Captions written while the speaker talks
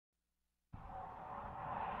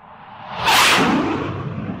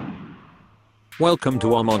Welcome to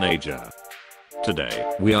Omonasia.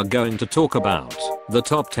 Today, we are going to talk about the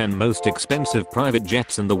top 10 most expensive private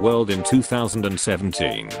jets in the world in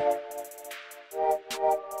 2017.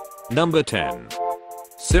 Number 10.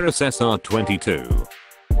 Cirrus SR-22.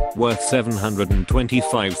 Worth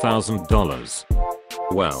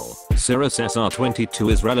 $725,000. Well, Cirrus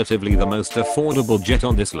SR-22 is relatively the most affordable jet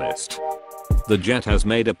on this list. The jet has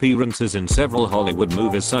made appearances in several Hollywood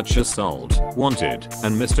movies such as Salt, Wanted,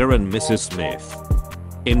 and Mr. and Mrs. Smith.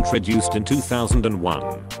 Introduced in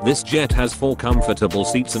 2001, this jet has 4 comfortable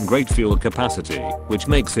seats and great fuel capacity, which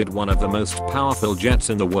makes it one of the most powerful jets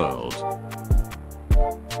in the world.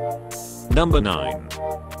 Number 9.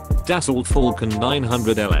 Dassault Falcon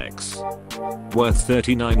 900LX. Worth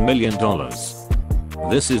 $39 million.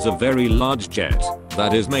 This is a very large jet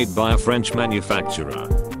that is made by a French manufacturer.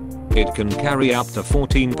 It can carry up to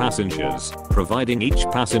 14 passengers, providing each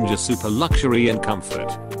passenger super luxury and comfort.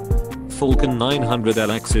 Falcon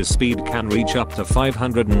 900LX's speed can reach up to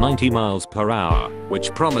 590 miles per hour,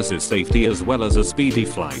 which promises safety as well as a speedy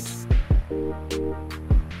flight.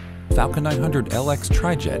 Falcon 900LX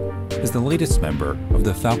Trijet is the latest member of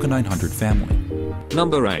the Falcon 900 family.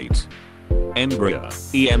 Number 8. Embraer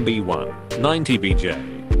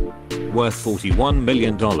EMB-190BJ. Worth $41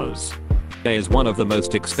 million. It is one of the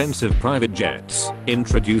most expensive private jets,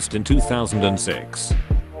 introduced in 2006.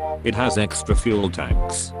 It has extra fuel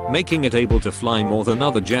tanks, making it able to fly more than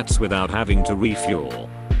other jets without having to refuel.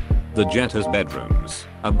 The jet has bedrooms,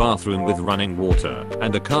 a bathroom with running water,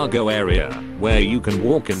 and a cargo area where you can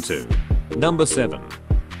walk into. Number 7.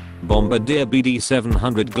 Bombardier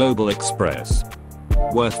BD700 Global Express.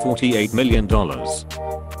 Worth $48 million.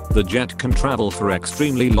 The jet can travel for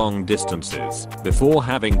extremely long distances before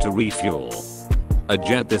having to refuel. A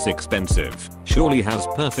jet this expensive surely has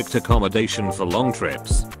perfect accommodation for long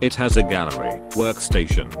trips. It has a gallery,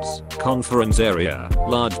 workstations, conference area,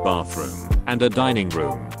 large bathroom, and a dining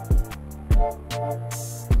room.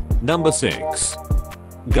 Number 6.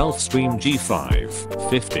 Gulfstream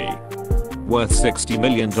G550. Worth $60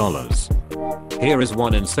 million. Here is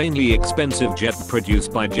one insanely expensive jet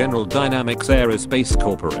produced by General Dynamics Aerospace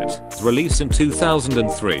Corporate, released in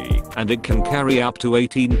 2003, and it can carry up to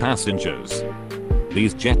 18 passengers.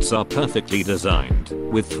 These jets are perfectly designed,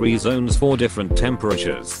 with 3 zones for different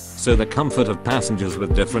temperatures, so the comfort of passengers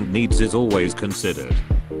with different needs is always considered.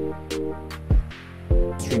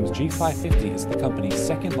 Gulfstream's G550 is the company's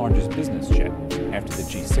second largest business jet, after the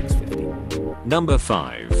G650. Number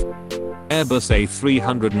 5. Airbus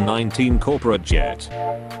A319 Corporate Jet.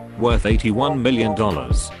 Worth $81 million.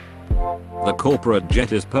 The corporate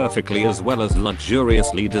jet is perfectly as well as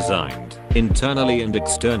luxuriously designed, internally and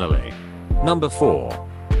externally. Number 4.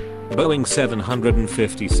 Boeing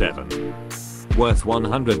 757. Worth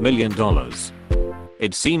 $100 million.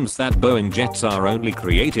 It seems that Boeing jets are only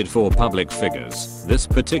created for public figures. This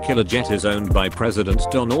particular jet is owned by President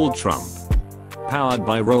Donald Trump. Powered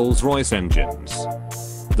by Rolls-Royce engines.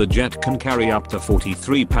 The jet can carry up to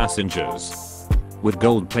 43 passengers. With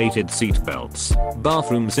gold-plated seat belts,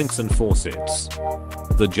 bathroom sinks and faucets.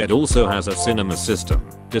 The jet also has a cinema system,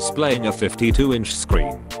 displaying a 52-inch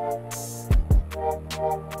screen.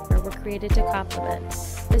 Were created to complement.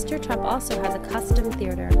 Mr. Trump also has a custom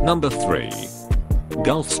theater. Number 3.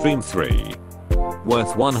 Gulfstream 3.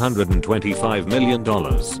 Worth $125 million.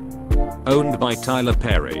 Owned by Tyler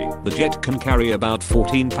Perry, the jet can carry about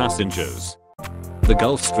 14 passengers. The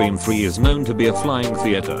Gulfstream 3 is known to be a flying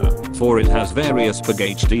theater, for it has various big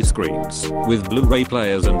HD screens, with Blu-ray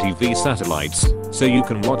players and TV satellites, so you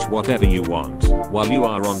can watch whatever you want while you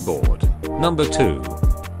are on board. Number 2.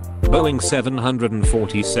 Boeing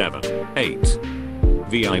 747-8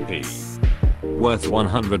 VIP. Worth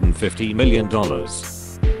 $150 million.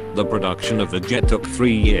 The production of the jet took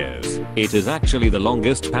 3 years. It is actually the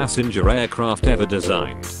longest passenger aircraft ever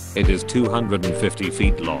designed. It is 250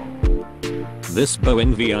 feet long. This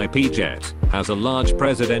Boeing VIP jet has a large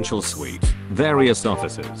presidential suite, various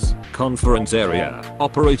offices, conference area,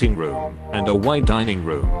 operating room, and a wide dining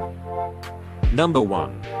room. Number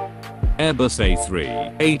 1. Airbus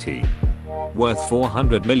A380. Worth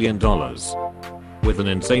 $400 million. With an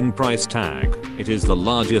insane price tag, it is the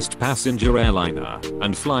largest passenger airliner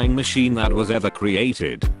and flying machine that was ever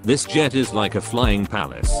created. This jet is like a flying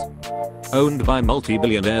palace. Owned by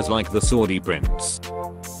multi-billionaires like the Saudi prince.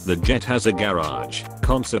 The jet has a garage,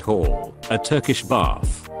 concert hall, a Turkish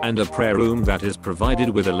bath, and a prayer room that is provided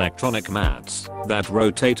with electronic mats that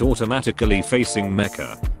rotate automatically facing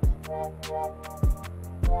Mecca.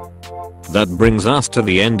 That brings us to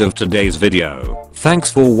the end of today's video. Thanks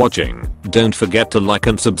for watching. Don't forget to like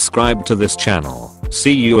and subscribe to this channel.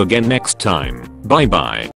 See you again next time. Bye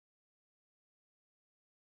bye.